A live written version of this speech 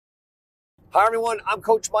Hi everyone, I'm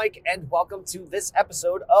Coach Mike and welcome to this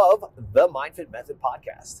episode of the MindFit Method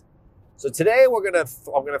podcast. So today I'm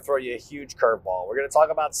gonna throw you a huge curveball. We're gonna talk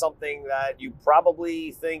about something that you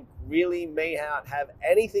probably think really may not have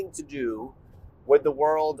anything to do with the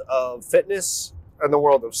world of fitness and the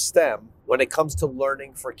world of STEM when it comes to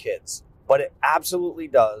learning for kids. But it absolutely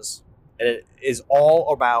does, and it is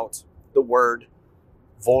all about the word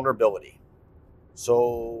vulnerability.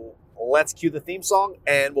 So let's cue the theme song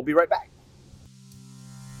and we'll be right back.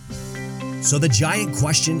 So the giant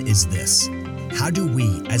question is this: how do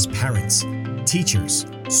we as parents, teachers,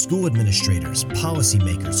 school administrators,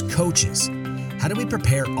 policymakers, coaches, how do we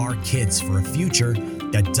prepare our kids for a future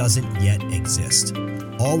that doesn't yet exist?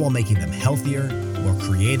 All while making them healthier, more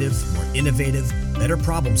creative, more innovative, better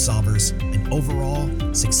problem solvers, and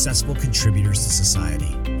overall successful contributors to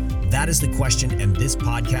society. That is the question, and this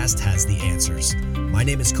podcast has the answers. My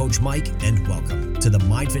name is Coach Mike, and welcome to the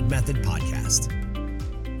MindFit Method podcast.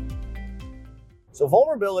 So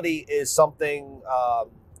vulnerability is something,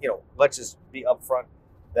 let's just be upfront,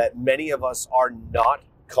 that many of us are not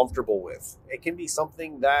comfortable with. It can be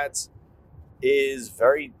something that is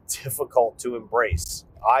very difficult to embrace.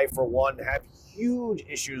 I, for one, have huge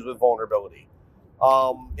issues with vulnerability.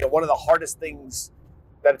 One of the hardest things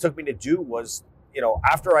that it took me to do was,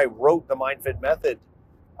 after I wrote the MindFit Method,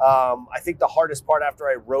 I think the hardest part after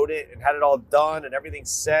I wrote it and had it all done and everything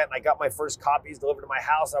set, and I got my first copies delivered to my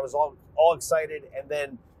house, I was all excited. And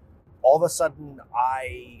then all of a sudden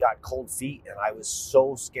I got cold feet and I was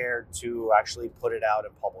so scared to actually put it out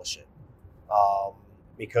and publish it,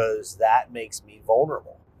 because that makes me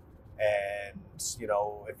vulnerable. And,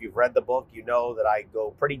 if you've read the book, you know that I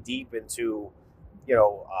go pretty deep into,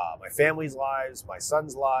 my family's lives, my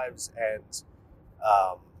son's lives, and,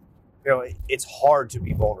 it's hard to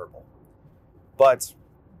be vulnerable. But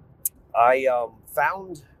I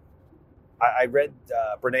read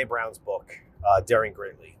Brene Brown's book, Daring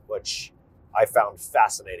Greatly, which I found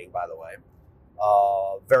fascinating, by the way.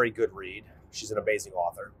 Very good read. She's an amazing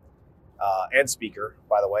author and speaker,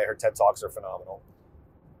 by the way. Her TED Talks are phenomenal.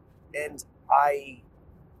 And I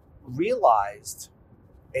realized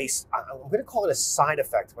I'm going to call it a side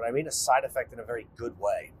effect, but I mean a side effect in a very good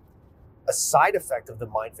way. A side effect of the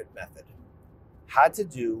MindFit Method had to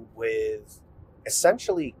do with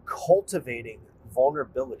essentially cultivating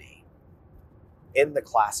vulnerability in the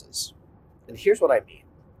classes. And here's what I mean.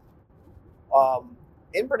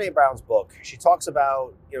 In Brene Brown's book, she talks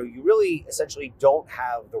about, you really essentially don't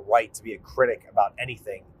have the right to be a critic about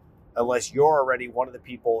anything unless you're already one of the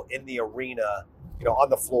people in the arena, on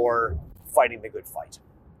the floor fighting the good fight.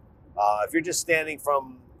 If you're just standing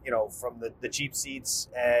from the cheap seats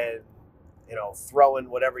and throwing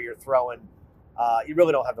whatever you're throwing, you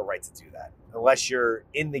really don't have the right to do that unless you're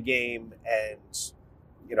in the game and,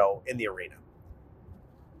 in the arena.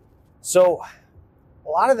 So a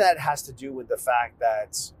lot of that has to do with the fact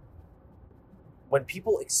that when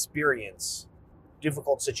people experience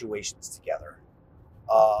difficult situations together,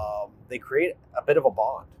 they create a bit of a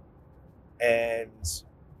bond. And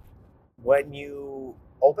when you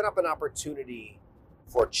open up an opportunity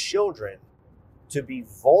for children to be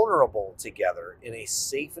vulnerable together in a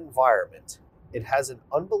safe environment, it has an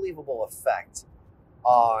unbelievable effect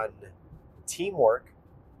on teamwork,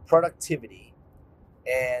 productivity,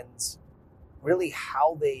 and really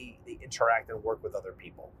how they interact and work with other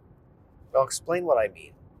people. I'll explain what I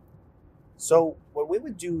mean. So when we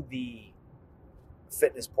would do the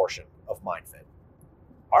fitness portion of MindFit,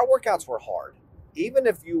 our workouts were hard. Even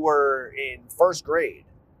if you were in first grade,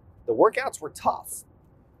 the workouts were tough.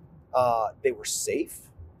 They were safe,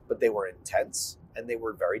 but they were intense and they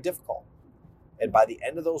were very difficult. And by the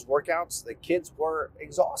end of those workouts, the kids were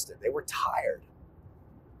exhausted. They were tired.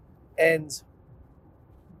 And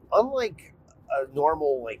unlike a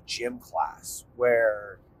normal gym class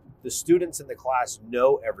where the students in the class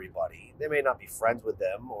know everybody, they may not be friends with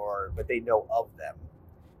them, but they know of them.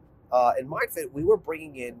 In MindFit, we were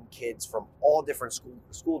bringing in kids from all different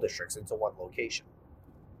school districts into one location.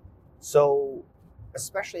 So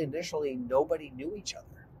especially initially, nobody knew each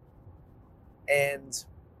other. And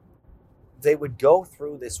they would go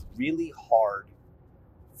through this really hard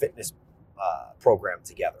fitness program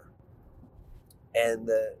together. And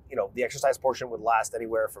the exercise portion would last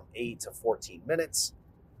anywhere from 8 to 14 minutes.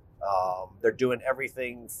 They're doing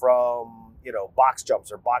everything from, box jumps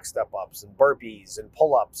or box step-ups and burpees and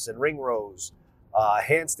pull-ups and ring rows,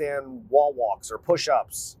 handstand wall walks or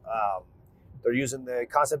push-ups. They're using the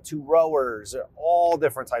concept 2 rowers, all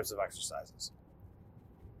different types of exercises.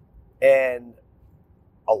 And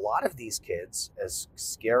a lot of these kids, as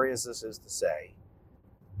scary as this is to say,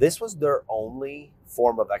 this was their only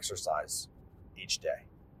form of exercise each day.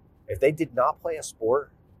 If they did not play a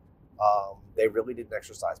sport, they really didn't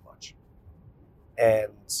exercise much.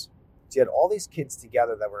 And you had all these kids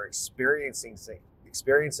together that were experiencing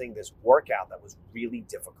this workout that was really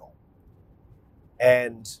difficult.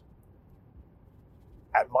 And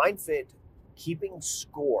at MindFit, keeping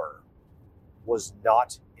score was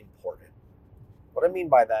not important. What I mean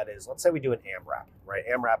by that is, let's say we do an AMRAP, right?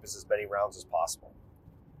 AMRAP is as many rounds as possible.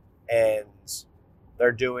 And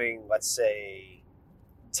they're doing, let's say,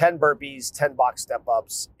 10 burpees, 10 box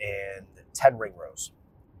step-ups, and 10 ring rows.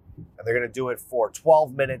 And they're going to do it for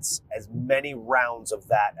 12 minutes, as many rounds of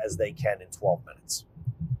that as they can in 12 minutes.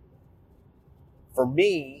 For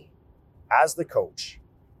me, as the coach,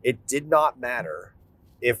 it did not matter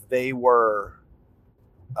if they were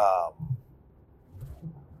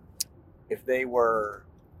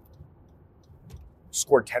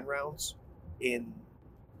scored 10 rounds in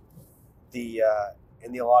the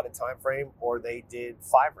allotted time frame, or they did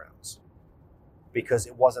 5 rounds, because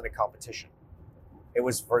it wasn't a competition. It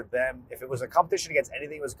was for them. If it was a competition against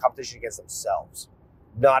anything, it was a competition against themselves,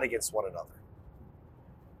 not against one another.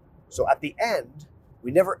 So at the end,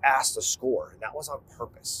 we never asked a score, and that was on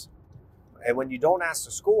purpose. And when you don't ask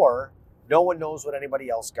the score, no one knows what anybody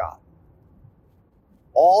else got.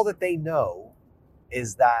 All that they know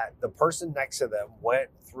is that the person next to them went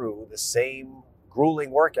through the same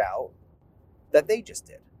grueling workout that they just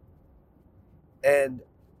did. And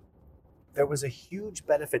there was a huge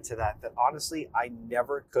benefit to that honestly I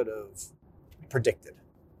never could have predicted.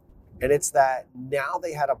 And it's that now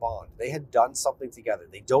they had a bond. They had done something together.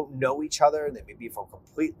 They don't know each other. They may be from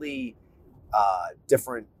completely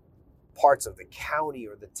different parts of the county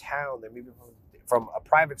or the town. They may be from a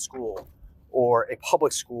private school or a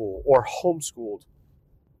public school or homeschooled.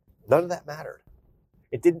 None of that mattered.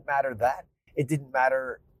 It didn't matter that. It didn't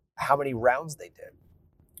matter how many rounds they did.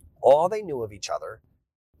 All they knew of each other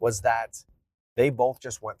was that they both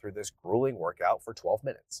just went through this grueling workout for 12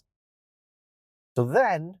 minutes. So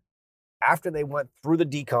then, after they went through the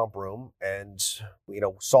decomp room and,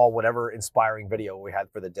 saw whatever inspiring video we had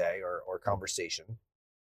for the day or conversation,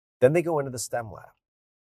 then they go into the STEM lab.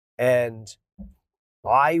 And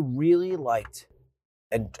I really liked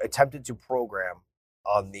and attempted to program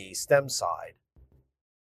on the STEM side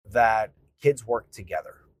that kids work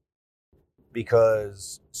together,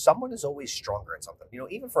 because someone is always stronger at something.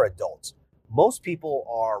 Even for adults, most people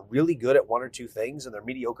are really good at one or two things and they're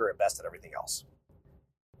mediocre at best at everything else.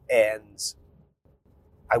 And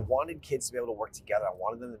I wanted kids to be able to work together. I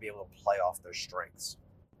wanted them to be able to play off their strengths.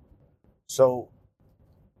 So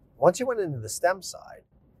once you went into the STEM side,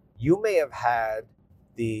 you may have had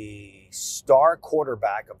the star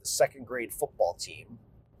quarterback of the second grade football team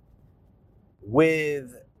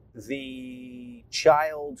with the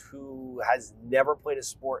child who has never played a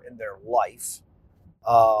sport in their life.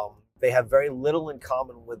 They have very little in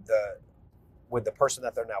common with the person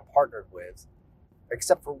that they're now partnered with,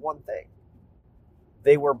 except for one thing.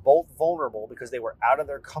 They were both vulnerable because they were out of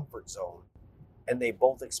their comfort zone, and they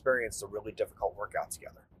both experienced a really difficult workout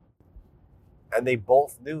together. And they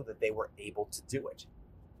both knew that they were able to do it.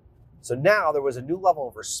 So now there was a new level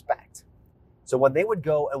of respect. So when they would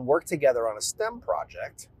go and work together on a STEM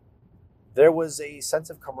project, there was a sense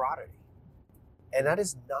of camaraderie. And that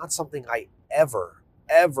is not something I ever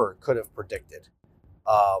could have predicted.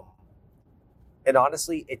 And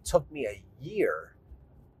honestly, it took me a year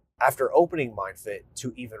after opening MindFit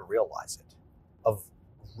to even realize it, of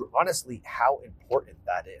honestly how important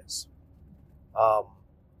that is.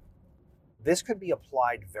 This could be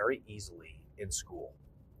applied very easily in school.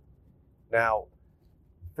 Now,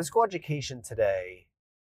 physical education today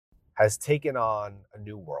has taken on a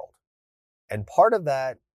new world. And part of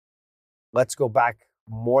that, let's go back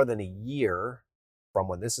more than a year from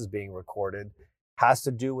when this is being recorded, has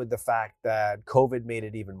to do with the fact that COVID made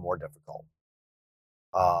it even more difficult.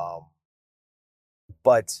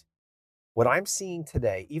 But what I'm seeing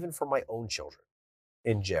today, even for my own children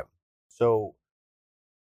in gym, so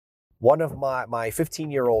one of my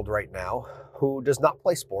 15-year-old right now, who does not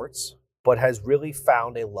play sports, but has really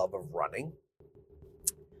found a love of running,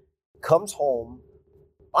 comes home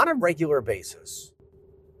on a regular basis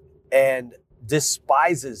and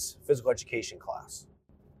despises physical education class.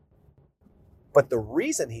 But the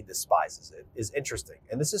reason he despises it is interesting.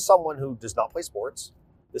 And this is someone who does not play sports.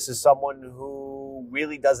 This is someone who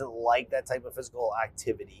really doesn't like that type of physical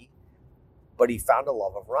activity, but he found a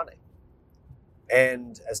love of running.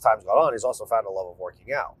 And as time's gone on, he's also found a love of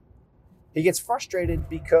working out. He gets frustrated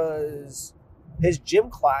because his gym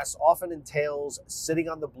class often entails sitting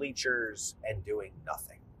on the bleachers and doing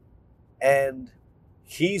nothing. And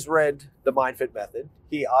He's read the MindFit method.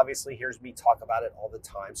 He obviously hears me talk about it all the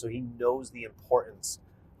time. So he knows the importance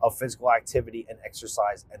of physical activity and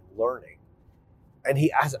exercise and learning. And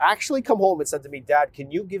he has actually come home and said to me, Dad,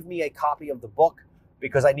 can you give me a copy of the book?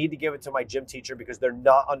 Because I need to give it to my gym teacher because they're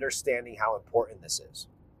not understanding how important this is.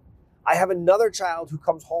 I have another child who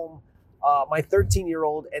comes home, my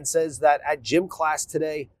 13-year-old, and says that at gym class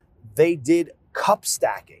today, they did cup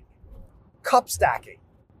stacking. Cup stacking.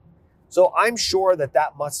 So I'm sure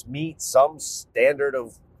that must meet some standard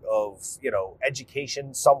of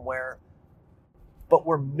education somewhere. But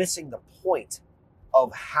we're missing the point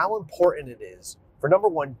of how important it is for, number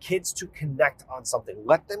one, kids to connect on something.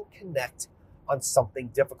 Let them connect on something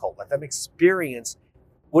difficult. Let them experience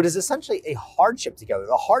what is essentially a hardship together.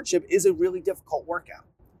 The hardship is a really difficult workout.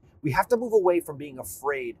 We have to move away from being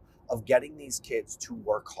afraid of getting these kids to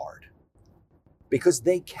work hard because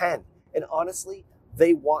they can. And honestly,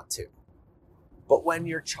 they want to. But when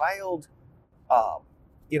your child,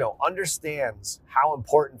 understands how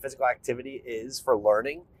important physical activity is for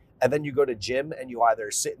learning, and then you go to gym and you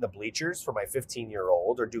either sit in the bleachers for my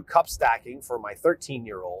 15-year-old or do cup stacking for my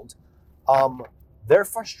 13-year-old, their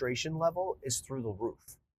frustration level is through the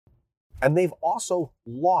roof. And they've also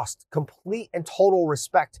lost complete and total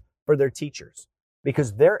respect for their teachers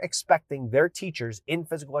because they're expecting their teachers in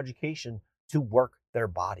physical education to work their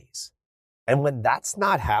bodies. And when that's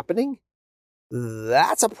not happening,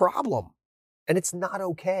 that's a problem. And it's not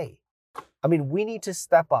okay. I mean, we need to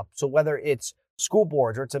step up. So whether it's school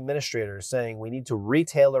boards or it's administrators saying we need to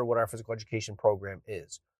retailer what our physical education program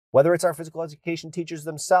is, whether it's our physical education teachers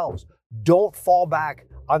themselves, don't fall back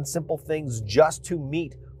on simple things just to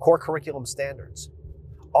meet core curriculum standards.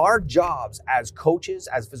 Our jobs as coaches,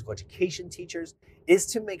 as physical education teachers, is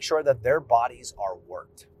to make sure that their bodies are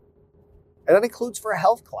worked. And that includes for a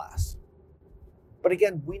health class. But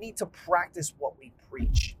again, we need to practice what we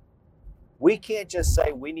preach. We can't just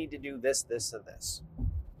say we need to do this, this, and this.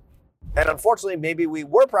 And unfortunately, maybe we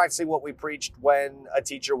were practicing what we preached when a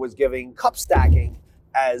teacher was giving cup stacking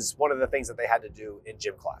as one of the things that they had to do in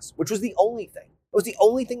gym class, which was the only thing. It was the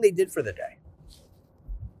only thing they did for the day.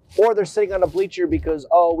 Or they're sitting on a bleacher because,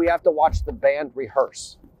 we have to watch the band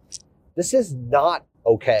rehearse. This is not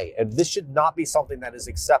okay. And this should not be something that is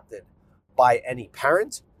accepted by any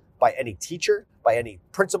parent, by any teacher, by any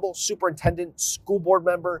principal, superintendent, school board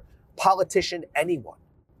member, politician, anyone.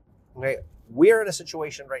 Okay? We're in a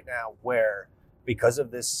situation right now where, because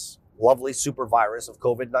of this lovely super virus of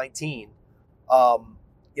COVID-19,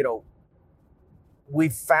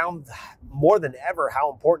 we've found more than ever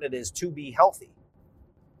how important it is to be healthy.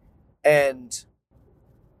 And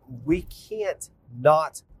we can't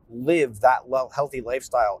not live that healthy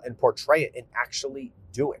lifestyle and portray it and actually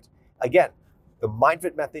do it. Again, the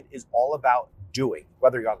MindFit method is all about doing.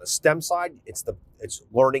 Whether you're on the STEM side, it's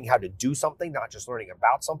learning how to do something, not just learning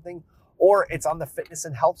about something, or it's on the fitness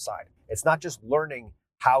and health side. It's not just learning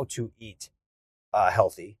how to eat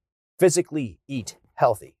healthy, physically eat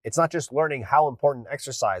healthy. It's not just learning how important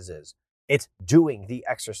exercise is. It's doing the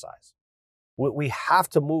exercise. We have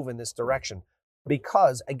to move in this direction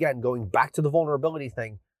because, again, going back to the vulnerability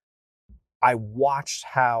thing, I watched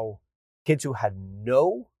how kids who had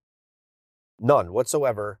none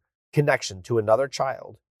whatsoever connection to another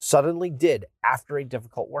child suddenly did after a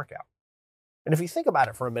difficult workout. And if you think about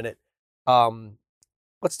it for a minute,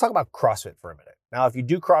 let's talk about CrossFit for a minute. Now, if you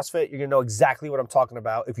do CrossFit, you're gonna know exactly what I'm talking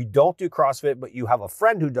about. If you don't do CrossFit, but you have a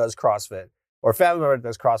friend who does CrossFit or a family member that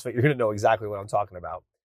does CrossFit, you're gonna know exactly what I'm talking about.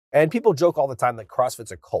 And people joke all the time that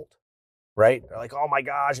CrossFit's a cult, right? They're like, oh my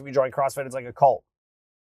gosh, if you join CrossFit, it's like a cult.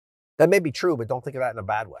 That may be true, but don't think of that in a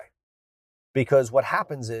bad way. Because what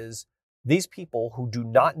happens is these people who do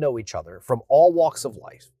not know each other from all walks of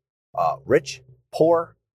life, rich,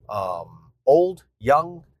 poor, old,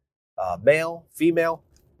 young, male, female,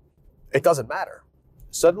 it doesn't matter,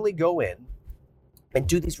 suddenly go in and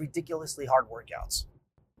do these ridiculously hard workouts.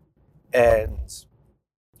 And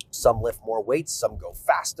some lift more weights, some go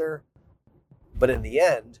faster, but in the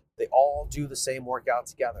end, they all do the same workout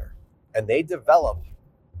together. And they develop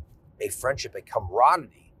a friendship, a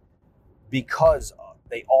camaraderie, because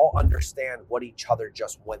they all understand what each other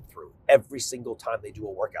just went through every single time they do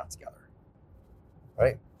a workout together,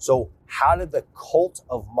 right? So how did the cult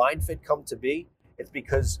of MindFit come to be? It's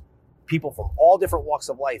because people from all different walks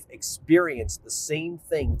of life experienced the same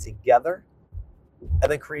thing together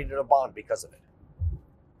and then created a bond because of it.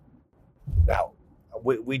 Now,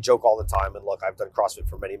 we joke all the time, and look, I've done CrossFit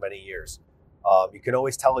for many, many years. You can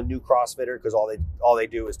always tell a new CrossFitter because all they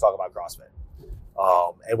do is talk about CrossFit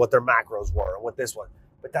and what their macros were and what this was.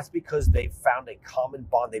 But that's because they've found a common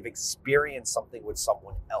bond. They've experienced something with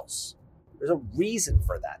someone else. There's a reason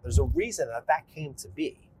for that. There's a reason that that came to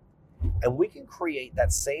be. And we can create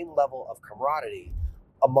that same level of camaraderie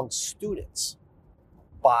amongst students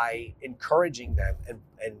by encouraging them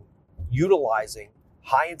and utilizing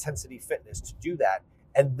high intensity fitness to do that,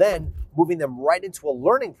 and then moving them right into a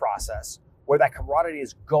learning process where that camaraderie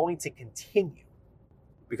is going to continue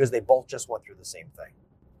because they both just went through the same thing.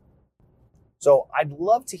 So I'd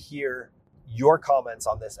love to hear your comments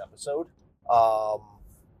on this episode.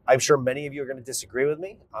 I'm sure many of you are going to disagree with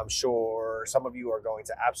me. I'm sure some of you are going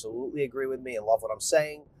to absolutely agree with me and love what I'm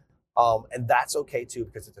saying. And that's okay too,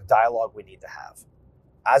 because it's a dialogue we need to have.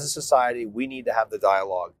 As a society, we need to have the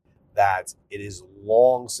dialogue that it is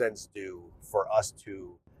long since due for us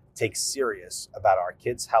to take serious about our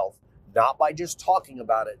kids' health, not by just talking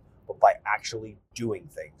about it, but by actually doing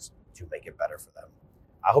things to make it better for them.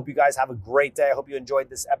 I hope you guys have a great day. I hope you enjoyed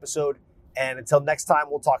this episode. And until next time,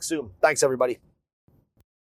 we'll talk soon. Thanks, everybody.